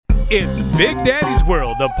It's Big Daddy's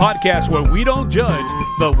World, the podcast where we don't judge,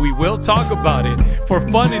 but we will talk about it. For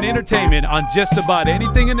fun and entertainment on just about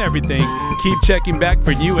anything and everything, keep checking back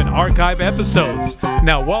for new and archive episodes.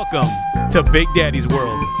 Now welcome to Big Daddy's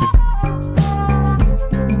World.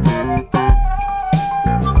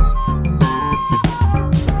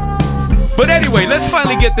 But anyway, let's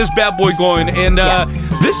finally get this bad boy going. And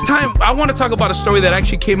This time, I want to talk about a story that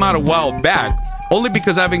actually came out a while back, only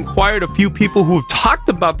because I've inquired a few people who have talked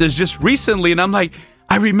about this just recently. And I'm like,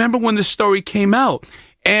 I remember when this story came out.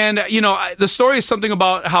 And, you know, the story is something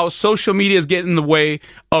about how social media is getting in the way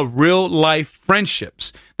of real life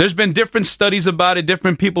friendships. There's been different studies about it.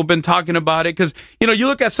 Different people have been talking about it. Because, you know, you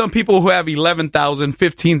look at some people who have 11,000,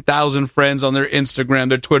 15,000 friends on their Instagram,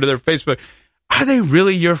 their Twitter, their Facebook. Are they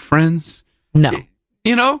really your friends? No.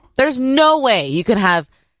 You know? There's no way you can have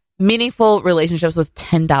meaningful relationships with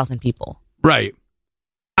 10,000 people. Right.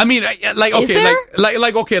 I mean, like, okay, Is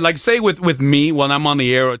there? like say with me when I'm on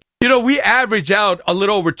the air, you know, we average out a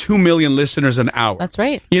little over 2 million listeners an hour. That's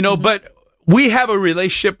right. You know, but we have a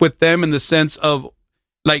relationship with them in the sense of,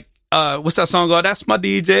 like, what's that song called? That's my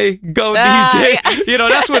DJ. Go DJ. Yeah. You know,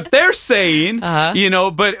 that's what they're saying, you know,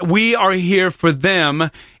 but we are here for them.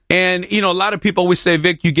 And, you know, a lot of people always say,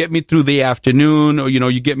 Vic, you get me through the afternoon, or, you know,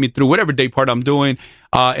 you get me through whatever day part I'm doing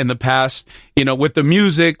in the past, you know, with the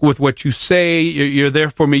music, with what you say. You're there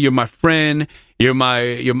for me. You're my friend. You're my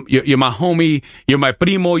homie. You're my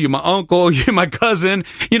primo. You're my uncle. You're my cousin.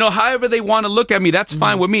 You know, however they want to look at me, that's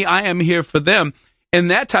fine with me. I am here for them.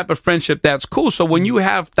 And that type of friendship, that's cool. So when you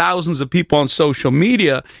have thousands of people on social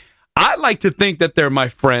media, I like to think that they're my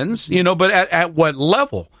friends, you know, but at what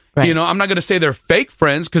level? Right. You know, I'm not going to say they're fake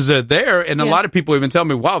friends because they're there. And a lot of people even tell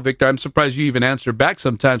me, wow, Victor, I'm surprised you even answer back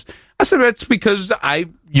sometimes. I said, that's because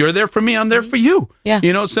you're there for me. I'm there for you. Yeah.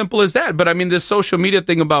 You know, simple as that. But I mean, this social media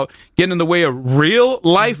thing about getting in the way of real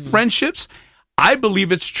life friendships, I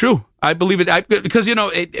believe it's true. I believe it because, you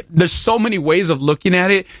know, there's so many ways of looking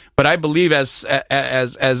at it. But I believe as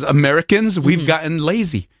Americans, we've gotten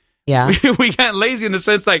lazy. Yeah. We got lazy in the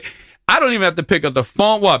sense like, I don't even have to pick up the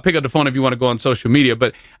phone. Well, pick up the phone if you want to go on social media,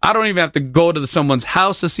 but I don't even have to go to someone's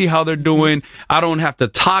house to see how they're doing. I don't have to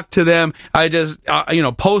talk to them. I just, you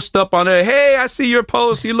know, post up on it. Hey, I see your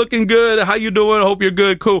post. You're looking good. How you doing? Hope you're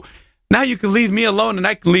good. Cool. Now you can leave me alone and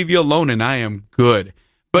I can leave you alone and I am good.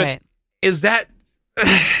 But is that,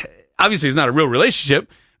 obviously it's not a real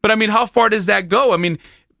relationship, but I mean, how far does that go? I mean,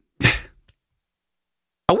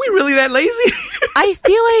 are we really that lazy? I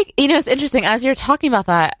feel like, you know, it's interesting. As you're talking about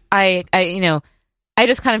that, I you know, I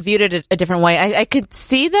just kind of viewed it a different way. I could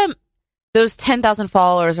see them, those 10,000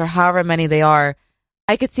 followers or however many they are,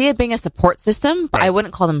 I could see it being a support system, but I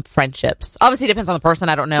wouldn't call them friendships. Obviously, it depends on the person.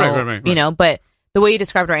 I don't know, you know, but the way you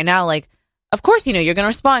described it right now, like, of course, you know, you're going to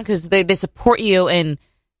respond because they support you in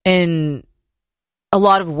a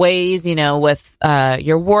lot of ways, you know, with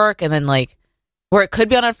your work, and then like where it could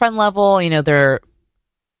be on a friend level, you know, they're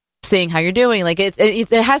seeing how you're doing. Like it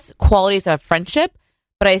has qualities of friendship,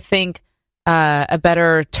 but I think a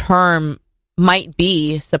better term might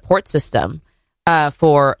be support system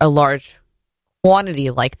for a large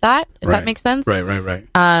quantity like that, if that makes sense. Right.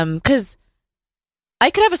 Because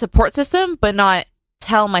I could have a support system, but not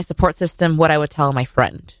tell my support system what I would tell my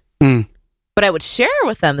friend. But I would share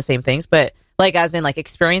with them the same things, but like as in like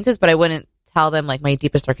experiences, but I wouldn't tell them like my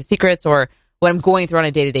deepest, darkest secrets or what I'm going through on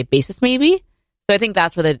a day-to-day basis, maybe. So I think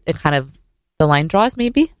that's where it kind of the line draws,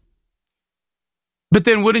 maybe. But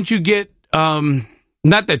then wouldn't you get,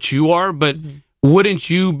 not that you are, but wouldn't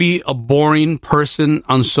you be a boring person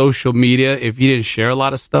on social media if you didn't share a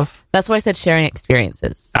lot of stuff? That's why I said sharing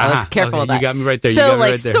experiences. I was careful with that. You got me right there. So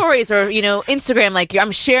like stories or, you know, Instagram, like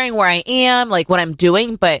I'm sharing where I am, like what I'm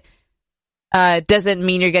doing, but doesn't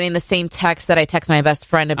mean you're getting the same text that I text my best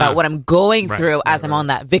friend about what I'm going through as I'm on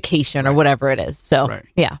that vacation or whatever it is. So,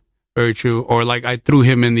 yeah. Very true. Or like I threw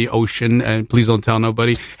him in the ocean and please don't tell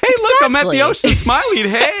nobody. Hey, look, I'm at the ocean smiling.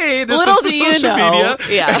 Hey, this Little is for social media.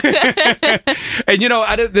 Yeah. And, you know,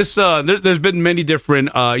 there's been many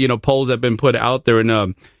different, you know, polls that have been put out there. And,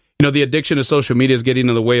 you know, the addiction to social media is getting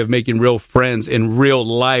in the way of making real friends in real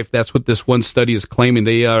life. That's what this one study is claiming.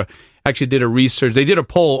 They actually did a research. They did a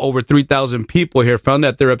poll over 3,000 people here, found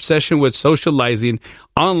that their obsession with socializing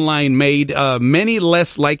online made many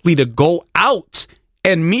less likely to go out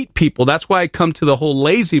and meet people. That's why I come to the whole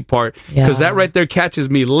lazy part, because that right there catches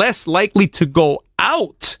me. Less likely to go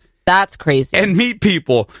out. That's crazy. And meet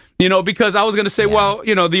people. You know, because I was going to say, well,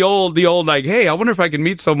 you know, the old like, hey, I wonder if I can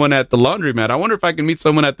meet someone at the laundromat. I wonder if I can meet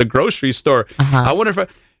someone at the grocery store. I wonder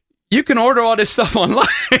if you can order all this stuff online.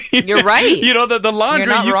 You're right. You know, the laundry, You're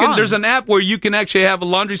not wrong. there's an app where you can actually have a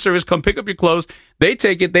laundry service come pick up your clothes. They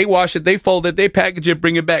take it, they wash it, they fold it, they package it,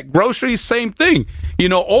 bring it back. Groceries, same thing. You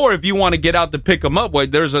know, or if you want to get out to pick them up, well,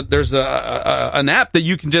 there's an app that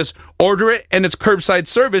you can just order it and it's curbside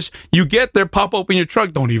service. You get there, pop open your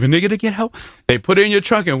truck, don't even need to get help. They put it in your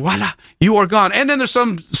trunk and voila, you are gone. And then there's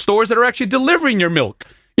some stores that are actually delivering your milk.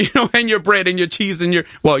 You know, and your bread and your cheese and you're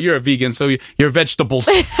a vegan, so your vegetables.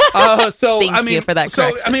 So Thank you for that correction.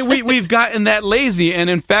 So I mean, we've gotten that lazy, and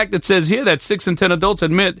in fact, it says here that 6 in 10 adults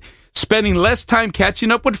admit spending less time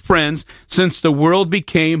catching up with friends since the world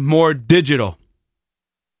became more digital.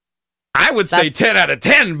 I would say 10 out of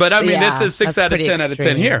 10, but I mean, it says 6 out of 10 out of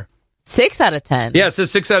 10 here. 6 out of 10. Yeah, it says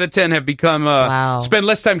 6 out of 10 have become spend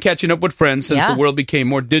less time catching up with friends since the world became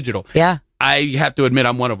more digital. Yeah, I have to admit,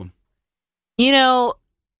 I'm one of them. You know.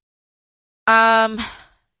 Am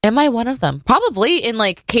I one of them? Probably in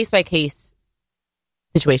like case by case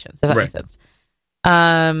situations, if that makes sense. So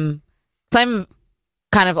I'm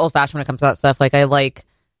kind of old fashioned when it comes to that stuff. Like I like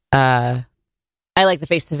the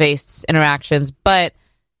face to face interactions, but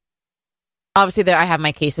obviously there I have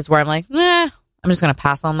my cases where I'm like, I'm just gonna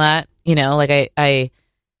pass on that. You know, like I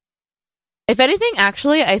if anything,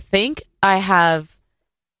 actually, I think I have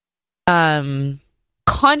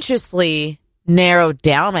consciously narrowed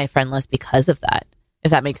down my friend list because of that,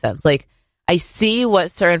 if that makes sense. Like I see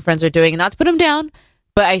what certain friends are doing, and not to put them down,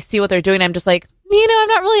 but I see what they're doing, and I'm just like, you know, I'm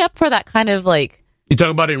not really up for that kind of like. You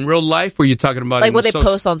talking about it in real life, or you talking about like what they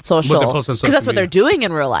post on social? Because that's what they're doing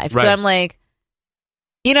in real life. Right. So I'm like,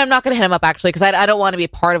 you know, I'm not going to hit them up actually because I don't want to be a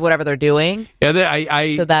part of whatever they're doing.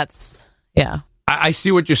 Yeah, so that's I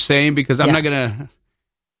see what you're saying because I'm not gonna.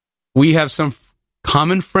 We have some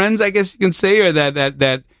common friends, I guess you can say, or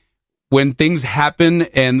that. When things happen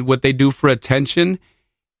and what they do for attention,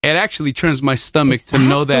 it actually turns my stomach to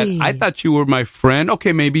know that I thought you were my friend.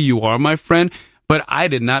 Okay, maybe you are my friend, but I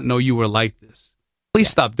did not know you were like this. Please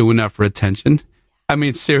stop doing that for attention. I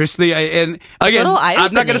mean, seriously. And again,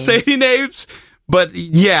 I'm not going to say any names, but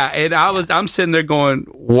and I'm sitting there going,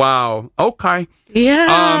 wow, okay.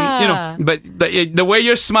 Yeah. You know, but the way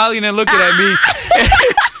you're smiling and looking at me.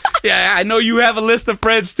 Yeah, I know you have a list of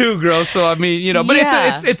friends too, girl. So I mean, you know, but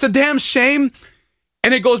it's a damn shame,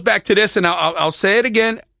 and it goes back to this, and I'll say it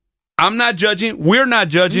again. I'm not judging. We're not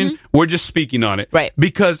judging. Mm-hmm. We're just speaking on it, right?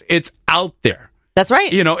 Because it's out there. That's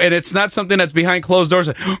right. You know, and it's not something that's behind closed doors.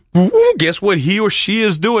 Like, guess what he or she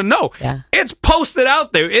is doing? No, it's posted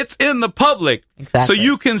out there. It's in the public, so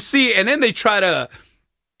you can see. And then they try to.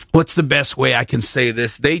 What's the best way I can say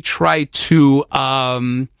this? They try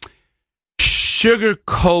to.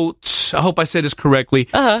 Sugarcoat, I hope I said this correctly.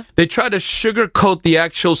 They try to sugarcoat the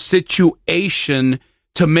actual situation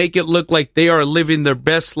to make it look like they are living their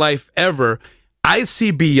best life ever. I see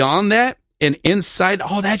beyond that, and inside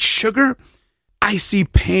all that sugar, I see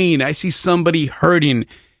pain. I see somebody hurting,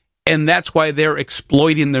 and that's why they're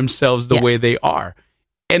exploiting themselves the way they are.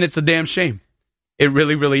 And it's a damn shame. It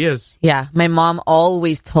really, really is. Yeah. My mom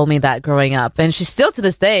always told me that growing up. And she's still to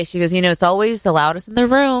this day. She goes, you know, it's always the loudest in the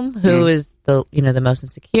room who is the, you know, the most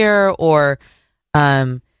insecure, or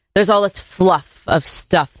there's all this fluff of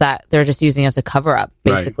stuff that they're just using as a cover up,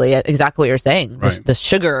 basically. Right. Exactly what you're saying. Right. The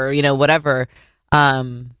sugar, you know, whatever.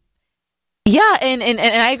 Yeah. And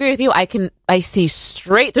I agree with you. I see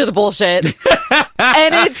straight through the bullshit. And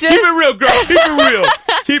it just. Keep it real, girl. Keep it real.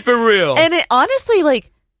 Keep it real. And it honestly, like,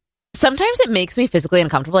 sometimes it makes me physically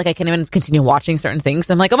uncomfortable. Like I can't even continue watching certain things.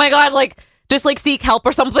 I'm like, oh my God, like just like seek help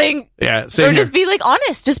or something. Yeah. Same or just be like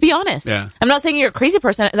honest. Just be honest. Yeah. I'm not saying you're a crazy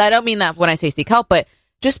person. I don't mean that when I say seek help, but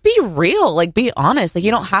just be real. Like be honest. Like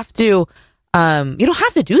you don't have to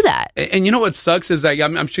do that. And you know what sucks is like,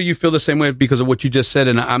 I'm sure you feel the same way because of what you just said.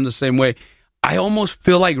 And I'm the same way. I almost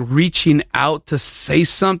feel like reaching out to say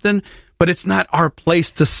something, but it's not our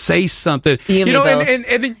place to say something. You know, and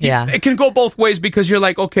it can go both ways because you're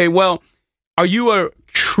like, okay, well, are you a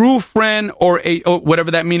true friend or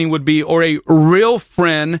whatever that meaning would be, or a real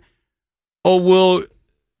friend, or will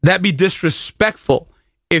that be disrespectful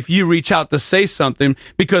if you reach out to say something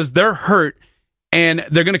because they're hurt and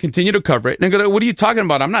they're going to continue to cover it? And they're going to, what are you talking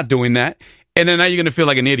about? I'm not doing that. And then now you're going to feel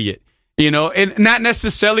like an idiot. You know, and not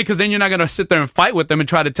necessarily because then you're not going to sit there and fight with them and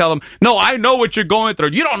try to tell them, no, I know what you're going through.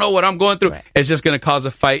 You don't know what I'm going through. Right. It's just going to cause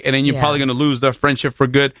a fight. And then you're probably going to lose their friendship for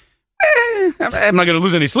good. I'm not going to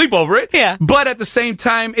lose any sleep over it. Yeah. But at the same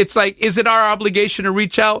time, it's like, is it our obligation to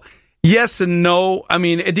reach out? Yes and no. I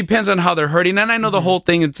mean, it depends on how they're hurting. And I know the whole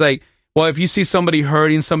thing, it's like, well, if you see somebody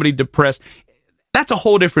hurting, somebody depressed, that's a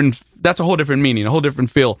whole different meaning, a whole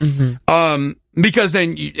different feel. Because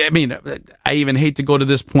then, I even hate to go to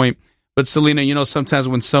this point, But Selena, sometimes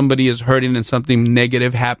when somebody is hurting and something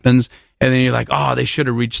negative happens, and then you're like, oh, they should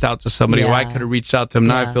have reached out to somebody, or I could have reached out to them.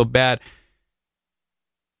 Now I feel bad.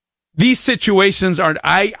 These situations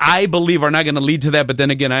I believe, are not going to lead to that. But then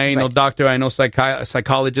again, I ain't no doctor. I know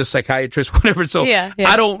psychologist, psychiatrist, whatever. So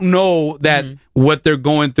I don't know that what they're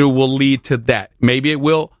going through will lead to that. Maybe it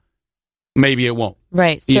will. Maybe it won't.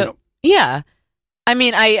 Right. So, yeah. I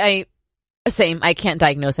mean, I can't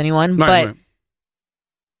diagnose anyone, but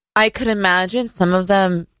I could imagine some of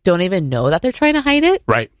them don't even know that they're trying to hide it.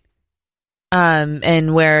 Right.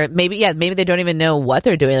 And where maybe they don't even know what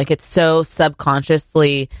they're doing. Like, it's so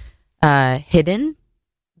subconsciously hidden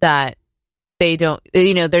that they don't,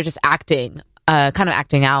 they're just acting, kind of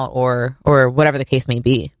acting out or whatever the case may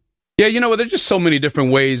be. Yeah, there's just so many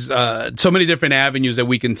different ways, so many different avenues that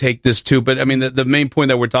we can take this to. But I mean, the main point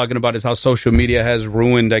that we're talking about is how social media has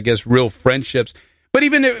ruined, I guess, real friendships. But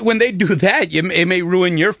even when they do that, it may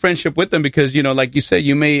ruin your friendship with them because, like you said,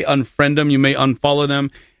 you may unfriend them, you may unfollow them,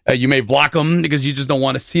 you may block them because you just don't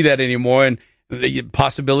want to see that anymore. And the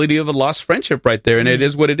possibility of a lost friendship right there. And it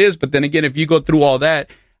is what it is. But then again, if you go through all that,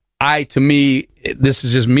 this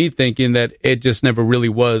is just me thinking that it just never really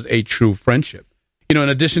was a true friendship. In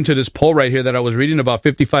addition to this poll right here that I was reading about,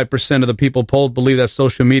 55% of the people polled believe that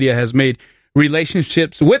social media has made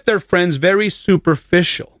relationships with their friends very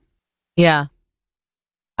superficial. Yeah.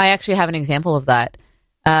 I actually have an example of that.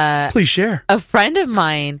 Please share. A friend of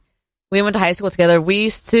mine, we went to high school together. We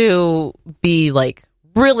used to be like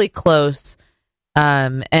really close.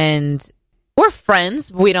 And we're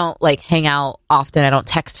friends. We don't like hang out often. I don't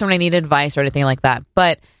text when I need advice or anything like that.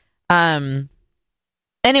 But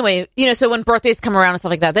anyway, so when birthdays come around and stuff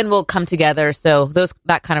like that, then we'll come together. So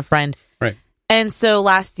that kind of friend. Right. And so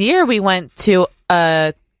last year we went to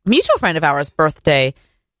a mutual friend of ours' birthday.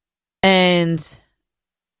 And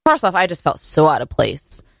first off, I just felt so out of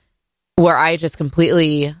place where I just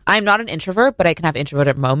I'm not an introvert, but I can have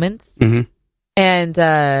introverted moments. Mm-hmm. And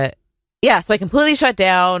so I completely shut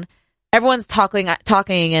down. Everyone's talking,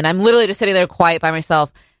 and I'm literally just sitting there quiet by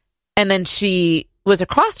myself. And then she was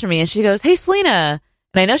across from me, and she goes, "Hey, Selena."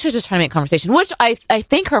 And I know she was just trying to make conversation, which I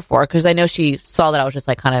thank her for, because I know she saw that I was just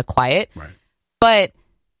like kind of quiet. Right.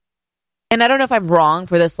 And I don't know if I'm wrong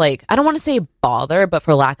for this, like, I don't want to say bother, but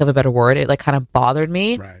for lack of a better word, it like kind of bothered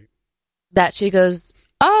me. Right. That she goes,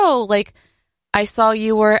 "Oh, like, I saw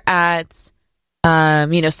you were at, such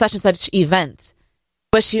and such event."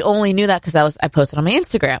 But she only knew that because I posted on my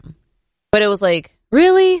Instagram. But it was like,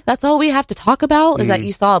 really? That's all we have to talk about? Is that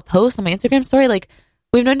you saw a post on my Instagram story? Like,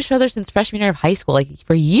 we've known each other since freshman year of high school, like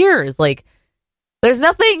for years. Like, there's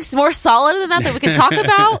nothing more solid than that we can talk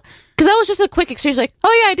about. Because that was just a quick exchange, like,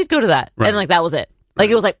 "Oh yeah, I did go to that." Right. And like, that was it. Like,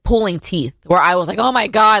 it was like pulling teeth, where I was like, "Oh my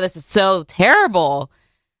God, this is so terrible."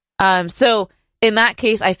 So in that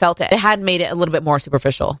case, I felt it had made it a little bit more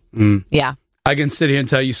superficial. Yeah. I can sit here and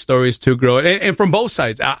tell you stories too, Grow, and from both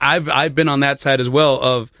sides. I've been on that side as well.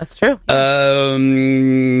 Of that's true.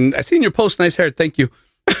 I seen your post. Nice hair, thank you.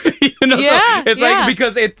 So it's like,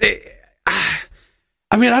 because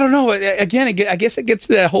I mean, I don't know. Again, I guess it gets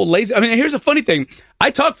to that whole lazy. I mean, here's a funny thing.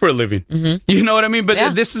 I talk for a living. Mm-hmm. You know what I mean?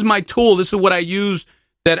 But this is my tool. This is what I use,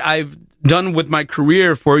 that I've done with my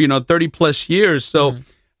career for 30 plus years. So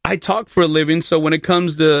I talk for a living. So when it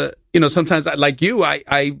comes to sometimes like you,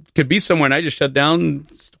 I could be somewhere and I just shut down,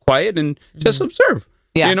 quiet, and just observe.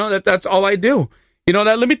 Yeah. That's all I do.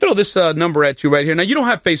 Let me throw this number at you right here. Now, you don't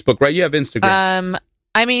have Facebook, right? You have Instagram.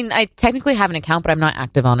 I mean, I technically have an account, but I'm not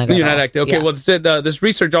active on it. You're not active. Okay. Yeah. Well, this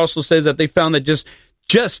research also says that they found that just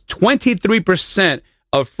 23%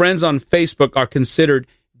 of friends on Facebook are considered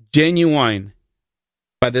genuine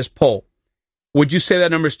by this poll. Would you say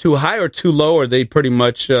that number is too high or too low? Or are they pretty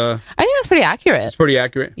much? I think that's pretty accurate. It's pretty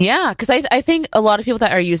accurate. Yeah, because I think a lot of people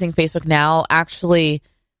that are using Facebook now actually,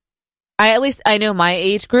 I know my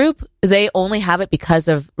age group, they only have it because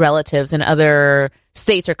of relatives in other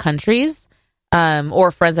states or countries,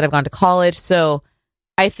 or friends that have gone to college. So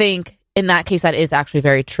I think in that case, that is actually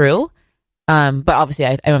very true. But obviously,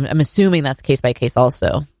 I'm assuming that's case by case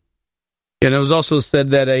also. And it was also said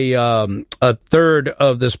that a third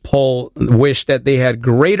of this poll wished that they had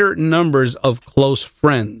greater numbers of close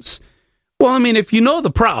friends. Well, I mean, if you know the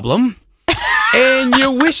problem and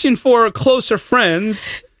you're wishing for closer friends,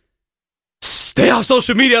 stay off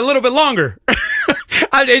social media a little bit longer.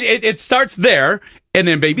 It starts there, and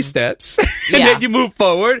then baby steps, and then you move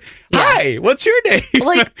forward. Yeah. Hi, what's your name?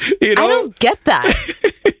 Like, I don't get that.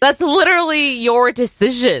 That's literally your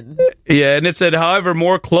decision. Yeah, and it said, however,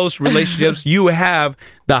 more close relationships you have,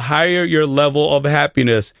 the higher your level of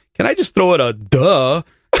happiness. Can I just throw it a duh?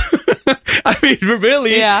 I mean,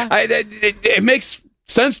 really? Yeah. It makes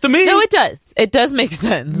sense to me. No, it does. It does make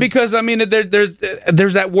sense. Because, I mean, there's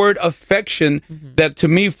that word affection that to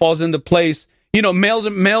me falls into place. You know,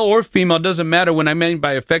 male or female, doesn't matter. When I mean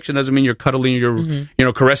by affection, doesn't mean you're cuddling,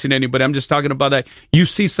 you're caressing anybody. I'm just talking about that. You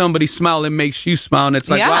see somebody smile, it makes you smile. And it's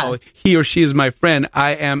like, wow, he or she is my friend.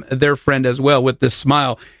 I am their friend as well with this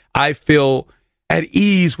smile. I feel at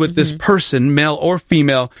ease with this person, male or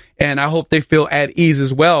female. And I hope they feel at ease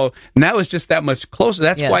as well. Now it's just that much closer.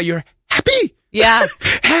 That's why you're happy. Yeah.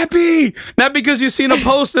 Happy. Not because you've seen a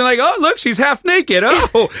post and like, oh, look, she's half naked.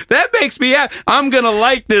 Oh, that makes me happy. I'm going to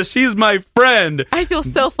like this. She's my friend. I feel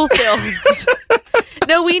so fulfilled.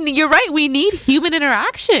 No, you're right. We need human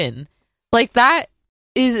interaction. Like that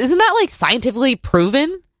isn't that like scientifically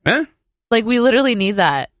proven? Huh? Like we literally need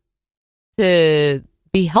that to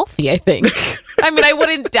be healthy, I think. I mean, I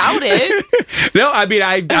wouldn't doubt it. No, I mean,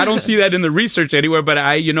 I don't see that in the research anywhere,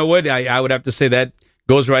 but you know what? I would have to say that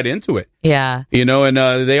goes right into it. Yeah. You know, and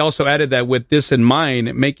they also added that with this in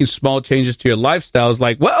mind, making small changes to your lifestyles,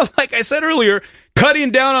 like I said earlier,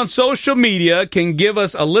 cutting down on social media can give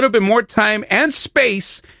us a little bit more time and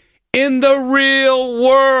space in the real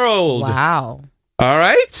world. Wow. All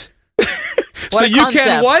right? So you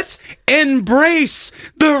can what? Embrace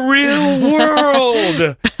the real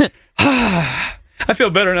world. I feel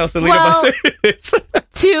better now, Selena, if I say this.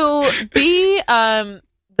 To be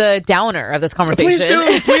the downer of this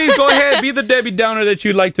conversation. Please go ahead. Be the Debbie Downer that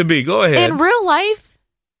you'd like to be. Go ahead. In real life,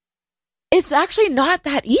 it's actually not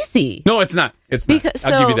that easy. No, it's not. It's not.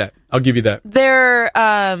 I'll give you that. They're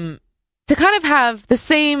to kind of have the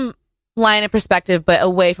same line of perspective, but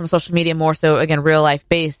away from social media, more so, again, real life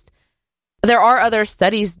based. There are other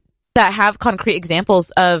studies that have concrete examples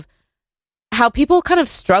of how people kind of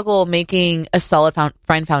struggle making a solid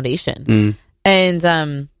friend foundation. And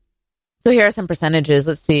so here are some percentages.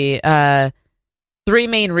 Let's see. 3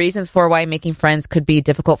 main reasons for why making friends could be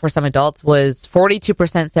difficult for some adults was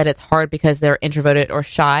 42% said it's hard because they're introverted or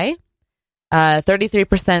shy.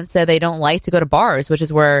 33% said they don't like to go to bars, which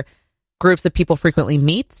is where groups of people frequently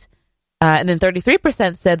meet. And then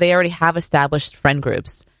 33% said they already have established friend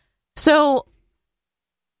groups. So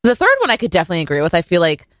the third one I could definitely agree with. I feel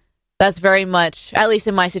like that's very much, at least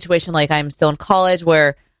in my situation, like I'm still in college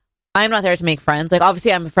where I'm not there to make friends. Like,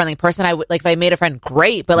 obviously, I'm a friendly person. I would, like, if I made a friend,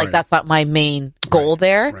 great, but like that's not my main goal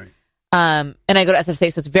there. Right. And I go to SF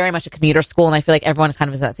State, so it's very much a commuter school, and I feel like everyone kind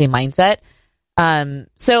of is in that same mindset.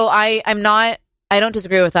 So I don't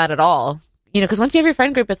disagree with that at all. You know, because once you have your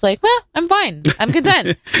friend group, it's like, well, I'm fine. I'm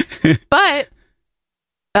content. But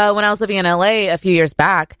when I was living in LA a few years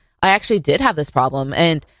back, I actually did have this problem.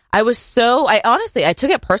 And I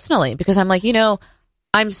took it personally because I'm like, you know,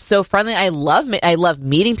 I'm so friendly. I love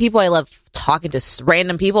meeting people. I love talking to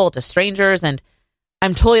random people, to strangers. And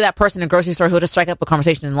I'm totally that person in a grocery store who will just strike up a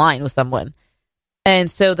conversation in line with someone.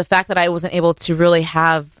 And so the fact that I wasn't able to really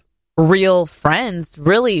have real friends,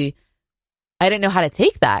 really, I didn't know how to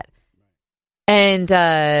take that. And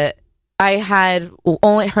I had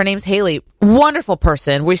her name's Haley, wonderful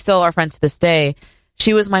person. We still are friends to this day.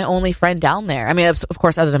 She was my only friend down there. I mean, of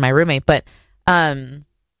course, other than my roommate, but, and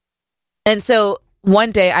so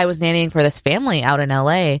one day I was nannying for this family out in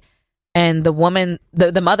LA, and the woman,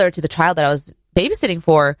 the mother to the child that I was babysitting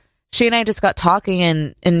for, she and I just got talking,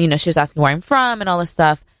 and you know, she was asking where I'm from and all this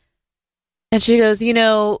stuff. And she goes, you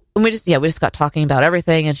know, and we just got talking about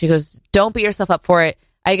everything. And she goes, don't beat yourself up for it.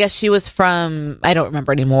 I guess she was from, I don't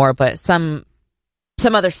remember anymore, but some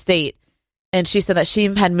other state. And she said that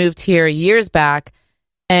she had moved here years back,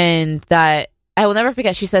 and that I will never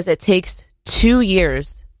forget. She says it takes 2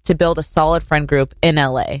 years to build a solid friend group in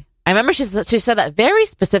LA. I remember she said that very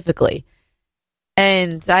specifically.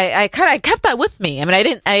 And I kept that with me. I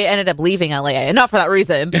mean, I ended up leaving LA, not for that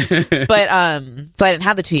reason, but, so I didn't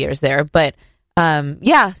have the 2 years there, but,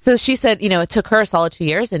 yeah. So she said, you know, it took her a solid 2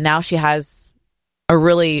 years, and now she has a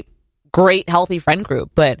really great, healthy friend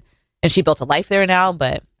group, and she built a life there now.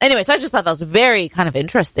 But anyway, so I just thought that was very kind of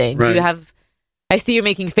interesting. Right. Do you have, I see you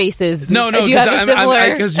making faces. No,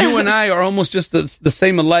 because you and I are almost just the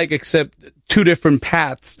same alike, except 2 different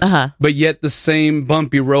paths, but yet the same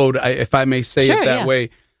bumpy road, if I may say it that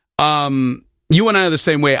way. You and I are the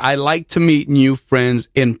same way. I like to meet new friends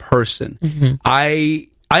in person. Mm-hmm.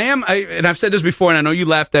 And I've said this before, and I know you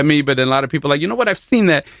laughed at me, but a lot of people are like, you know what, I've seen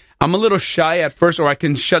that. I'm a little shy at first, or I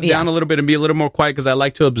can shut down a little bit and be a little more quiet because I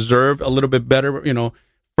like to observe a little bit better, you know,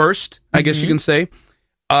 first, I guess you can say.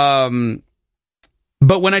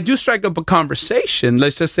 But when I do strike up a conversation,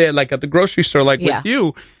 let's just say it like at the grocery store, like with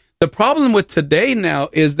you, the problem with today now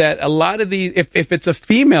is that a lot of these, if it's a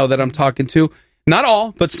female that I'm talking to, not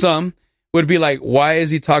all, but some, would be like, why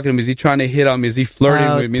is he talking to me? Is he trying to hit on me? Is he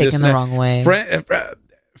flirting with me? Taken the wrong way.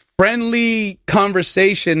 friendly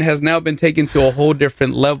conversation has now been taken to a whole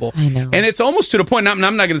different level. I know. And it's almost to the point, not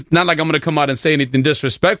like I'm going to come out and say anything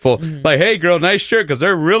disrespectful. Like, hey, girl, nice shirt, because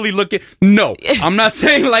they're really looking. No, I'm not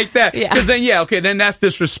saying like that. Because then, then that's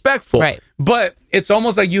disrespectful. Right. But it's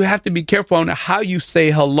almost like you have to be careful on how you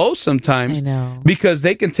say hello sometimes. I know. Because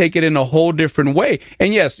they can take it in a whole different way.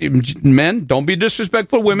 And yes, men, don't be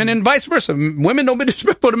disrespectful to women, and vice versa. Women, don't be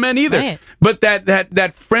disrespectful to men either. Right. But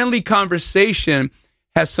that friendly conversation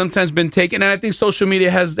has sometimes been taken, and I think social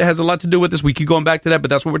media has a lot to do with this. We keep going back to that, but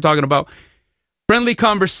that's what we're talking about. Friendly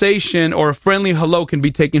conversation or a friendly hello can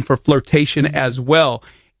be taken for flirtation as well.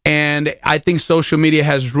 And I think social media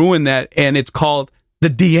has ruined that, and it's called the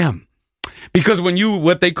DM. Because what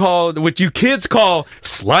you kids call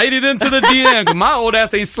slide it into the DM. My old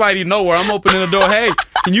ass ain't sliding nowhere. I'm opening the door. Hey,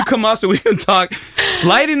 can you come out so we can talk?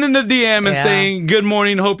 Sliding in the DM and saying, good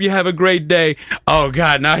morning, hope you have a great day. Oh,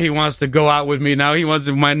 God, now he wants to go out with me. Now he wants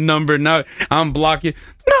my number. Now I'm blocking.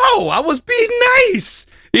 No, I was being nice.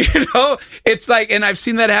 It's like, and I've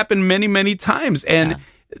seen that happen many, many times. And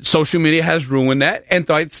social media has ruined that.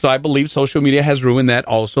 And so I believe social media has ruined that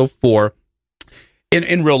also for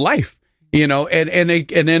in real life. And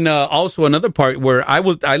then also another part where I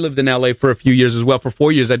lived in LA for a few years as well. For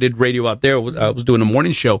 4 years, I did radio out there. I was doing a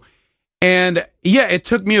morning show. And it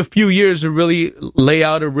took me a few years to really lay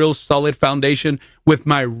out a real solid foundation with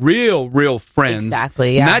my real friends.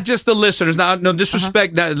 Exactly. Yeah. Not just the listeners. No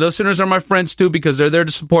disrespect. The listeners are my friends too, because they're there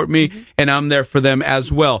to support me and I'm there for them as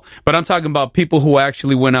well. But I'm talking about people who I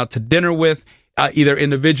actually went out to dinner with, either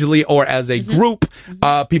individually or as a group,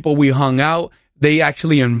 people we hung out. They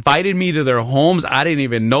actually invited me to their homes. I didn't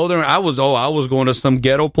even know them. I was going to some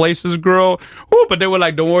ghetto places, girl. Ooh, but they were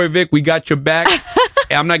like, don't worry, Vic, we got your back.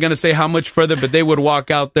 I'm not going to say how much further, but they would walk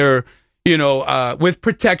out there, with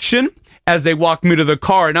protection as they walked me to the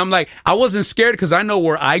car. And I'm like, I wasn't scared because I know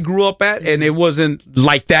where I grew up at, and it wasn't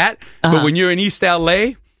like that. But when you're in East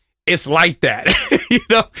LA, it's like that,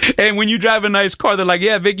 and when you drive a nice car, they're like,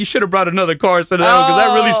 yeah, Vic, you should have brought another car. So because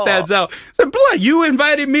that really stands out. So, blood, you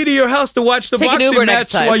invited me to your house to watch the boxing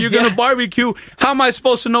match while you're going to barbecue. How am I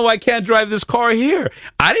supposed to know I can't drive this car here?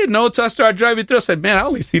 I didn't know until I started driving through. I said, man, I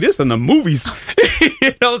only see this in the movies,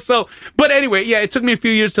 so, but anyway, it took me a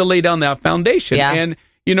few years to lay down that foundation. Yeah. And,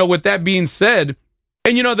 with that being said,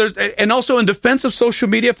 and, and also in defense of social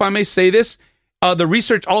media, if I may say this, the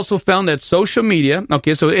research also found that social media,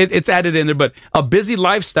 so it's added in there, but a busy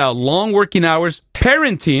lifestyle, long working hours,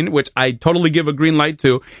 parenting, which I totally give a green light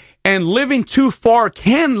to, and living too far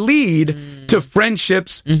can lead to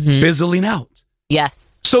friendships fizzling out.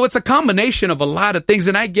 Yes. So it's a combination of a lot of things,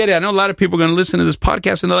 and I get it. I know a lot of people are going to listen to this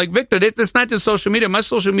podcast, and they're like, Victor, it's not just social media. My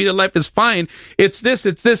social media life is fine. It's this,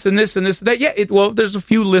 and this, and this, and that. Yeah, there's a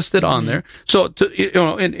few listed on there. So,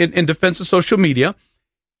 in defense of social media,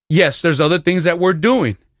 yes, there's other things that we're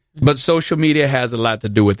doing, but social media has a lot to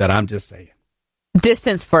do with that. I'm just saying.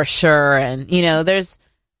 Distance for sure. And,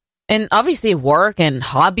 and obviously work and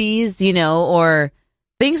hobbies, or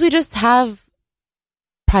things we just have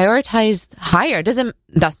prioritized higher.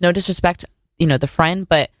 That's no disrespect, the friend,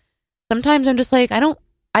 but sometimes I'm just like,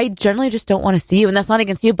 I generally just don't want to see you, and that's not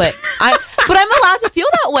against you, but I'm allowed to feel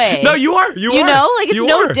that way. No, you are. It's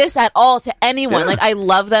no diss at all to anyone. Yeah. Like, I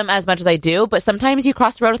love them as much as I do, but sometimes you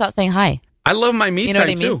cross the road without saying hi. I love my me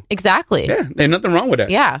time too. Exactly. Yeah, there's nothing wrong with that.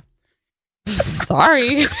 Yeah.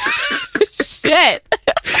 Sorry. Shit.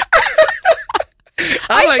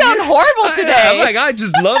 I sound horrible today. I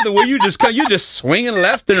just love the way you just swinging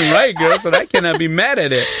left and right, girl. So I cannot be mad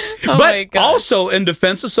at it. But also in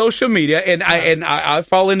defense of social media, and I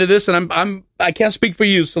fall into this, and I can't speak for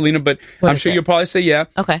you, Selena, but I'm sure you'll probably say yeah.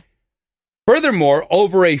 Okay. Furthermore,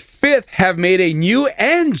 over a fifth have made a new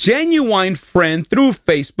and genuine friend through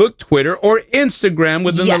Facebook, Twitter, or Instagram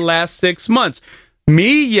within the last 6 months.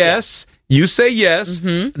 Me, yes. You say yes.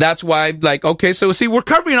 That's why, okay, so see, we're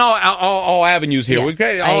covering all avenues here. Yes,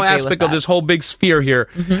 Okay, all aspect of this whole big sphere here.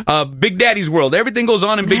 Big Daddy's world. Everything goes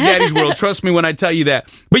on in Big Daddy's world. Trust me when I tell you that.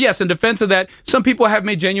 But yes, in defense of that, some people have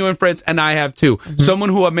made genuine friends, and I have too. Someone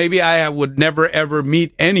who maybe I would never ever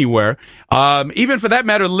meet anywhere. Even for that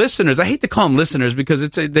matter, listeners. I hate to call them listeners because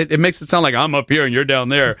it makes it sound like I'm up here and you're down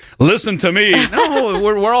there. Listen to me. No,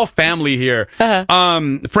 we're all family here.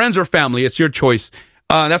 Friends or family, it's your choice.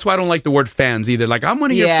 That's why I don't like the word fans either. Like, I'm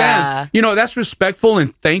one of your fans. That's respectful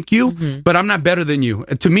and thank you, but I'm not better than you.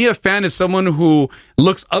 To me, a fan is someone who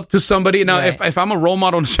looks up to somebody. Now, if I'm a role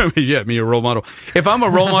model in a certain way, me a role model. If I'm a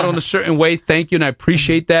role model in a certain way, thank you, and I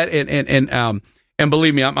appreciate that. And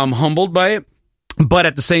believe me, I'm humbled by it. But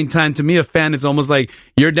at the same time, to me, a fan is almost like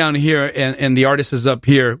you're down here and the artist is up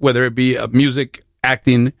here, whether it be music,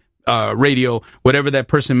 acting, radio, whatever that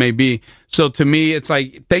person may be. So to me, it's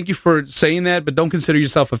like, thank you for saying that, but don't consider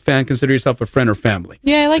yourself a fan. Consider yourself a friend or family.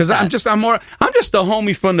 Yeah, I like that. Because I'm just a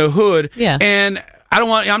homie from the hood. Yeah. And I'm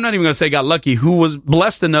not even going to say got lucky, who was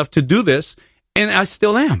blessed enough to do this, and I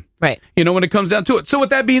still am. Right. You know, when it comes down to it. So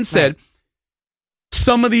with that being said,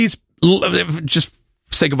 some of these, just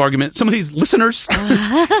sake of argument, some of these listeners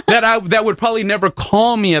that would probably never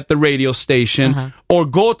call me at the radio station or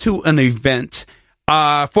go to an event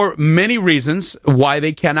for many reasons why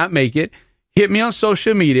they cannot make it, hit me on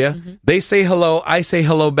social media. They say hello. I say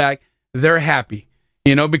hello back. They're happy.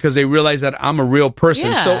 You know, because they realize that I'm a real person.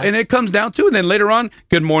 Yeah. So, and it comes down to, and then later on,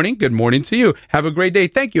 good morning to you. Have a great day.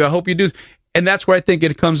 Thank you. I hope you do. And that's where I think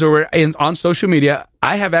it comes over. And on social media,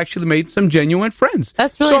 I have actually made some genuine friends.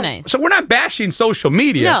 That's really nice. So we're not bashing social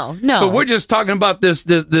media. No. But we're just talking about this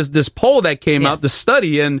poll that came out, the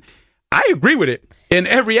study, and I agree with it in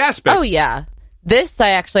every aspect. Oh, yeah. This I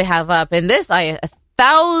actually have up, and this I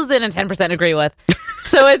 1,010% agree with.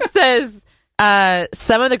 So it says,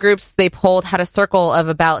 some of the groups they polled had a circle of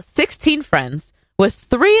about 16 friends, with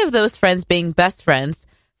 3 of those friends being best friends,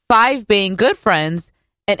 5 being good friends,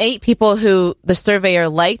 and 8 people who the surveyor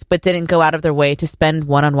liked but didn't go out of their way to spend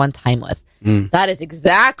one-on-one time with. That is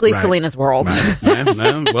exactly Selena's world. Right.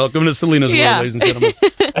 Welcome to Selena's world, ladies and gentlemen.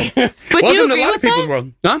 But do you agree with that?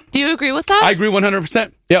 World. Huh? Do you agree with that? I agree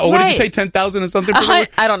 100%. Yeah. Oh, what did you say? 10,000 and something? I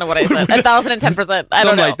don't know what I said. 1,010%. I don't know.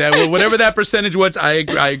 Something like that. Well, whatever that percentage was, I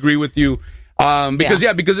agree with you.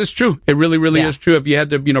 Because it's true. It really is true. If you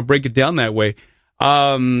had to, break it down that way,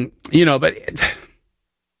 but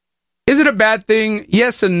is it a bad thing?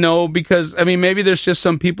 Yes and no, because maybe there's just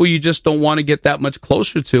some people you just don't want to get that much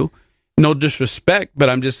closer to. No disrespect, but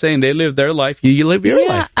I'm just saying they live their life. You live your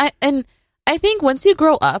life. I think once you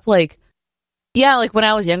grow up, like when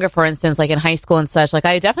I was younger, for instance, like in high school and such, like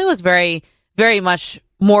I definitely was very, very much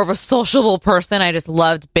more of a sociable person. I just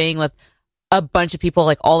loved being with a bunch of people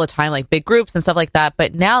like all the time, like big groups and stuff like that.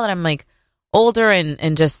 But now that I'm like older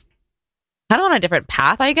and just kind of on a different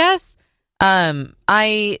path, I guess,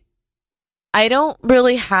 I don't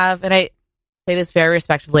really have, and I say this very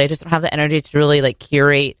respectfully, I just don't have the energy to really like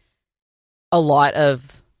curate a lot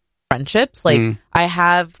of friendships. Like I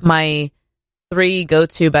have my 3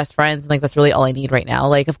 go-to best friends, and like that's really all I need right now.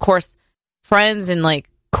 Like, of course, friends and like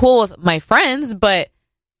cool with my friends, but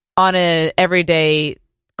on a everyday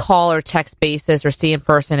call or text basis or see in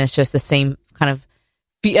person, it's just the same kind of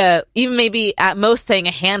even maybe at most saying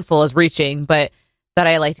a handful is reaching, but that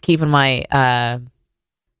I like to keep in my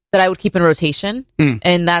that I would keep in rotation,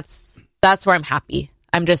 and that's where I'm happy.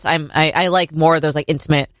 I like more of those like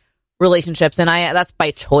intimate relationships, and that's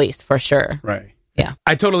by choice for sure. Right. Yeah.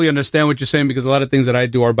 I totally understand what you're saying, because a lot of things that I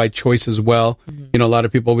do are by choice as well. A lot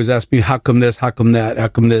of people always ask me, how come this, how come that, how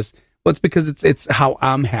come this? Well, it's because it's how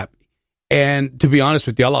I'm happy. And to be honest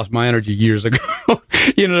with you, I lost my energy years ago,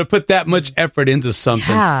 to put that much effort into something.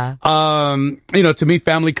 Yeah. To me,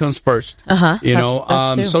 family comes first.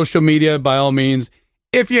 Social media, by all means,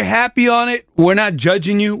 if you're happy on it, we're not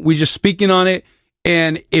judging you. We're just speaking on it.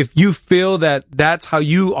 And if you feel that that's how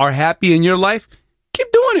you are happy in your life,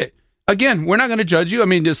 keep doing it. Again, we're not going to judge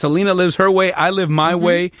you. Selena lives her way. I live my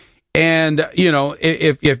way. And,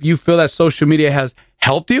 if you feel that social media has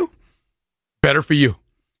helped you, better for you.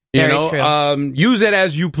 Very true. Use it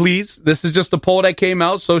as you please. This is just a poll that came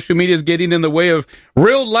out. Social media is getting in the way of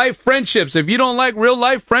real life friendships. If you don't like real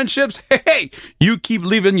life friendships, hey, you keep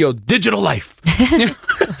living your digital life.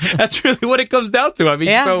 That's really what it comes down to.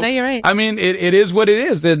 No, you're right. It is what it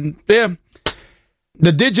is. And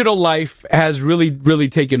the digital life has really, really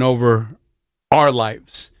taken over our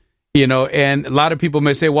lives, and a lot of people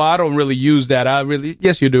may say, well, I don't really use that.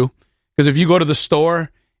 Yes, you do. Because if you go to the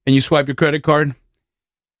store and you swipe your credit card,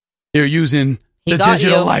 you're using the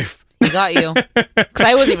digital life. He got you. Because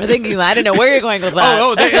I wasn't even thinking that. I didn't know where you're going with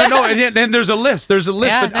that. No, and there's a list.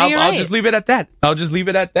 Yeah, but I'll just leave it at that.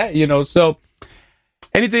 So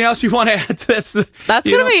anything else you want to add to this? That's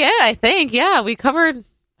going to be it, I think. Yeah, we covered,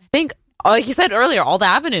 like you said earlier, all the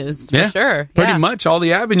avenues, for sure. Pretty much all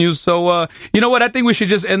the avenues. So, you know what? I think we should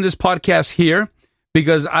just end this podcast here,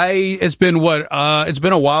 because it's been a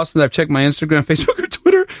while since I've checked my Instagram, Facebook, or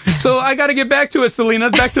Twitter. So I got to get back to it, Selena.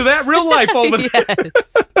 Back to that real life over there.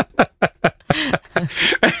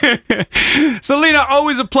 Selena,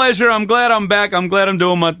 always a pleasure. I'm glad I'm back. I'm glad I'm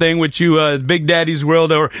doing my thing with you, Big Daddy's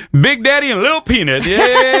World, or Big Daddy and Little Peanut.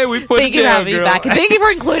 Yeah, we put Thank it you for down, having me girl. back. And thank you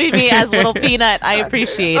for including me as Little Peanut. I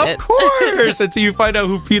appreciate it. Of course. Until you find out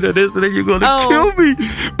who Peanut is, and then you're going to kill me.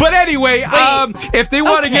 But anyway, if they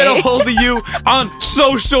want to get a hold of you on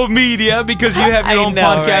social media, because you have your own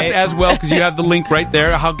podcast as well, because you have the link right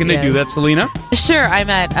there, how can they do that, Selena? Sure. I'm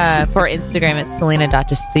at, for Instagram, it's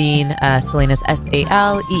Selena.Justine. Selena's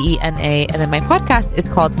Saleena. And then my podcast is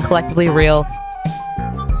called Collectively Real.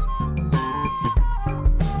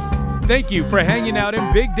 Thank you for hanging out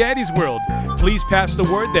in Big Daddy's World. Please pass the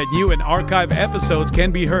word that new and archive episodes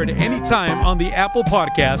can be heard anytime on the Apple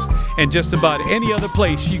Podcast and just about any other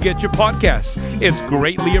place you get your podcasts. It's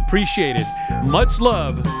greatly appreciated. Much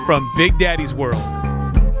love from Big Daddy's World.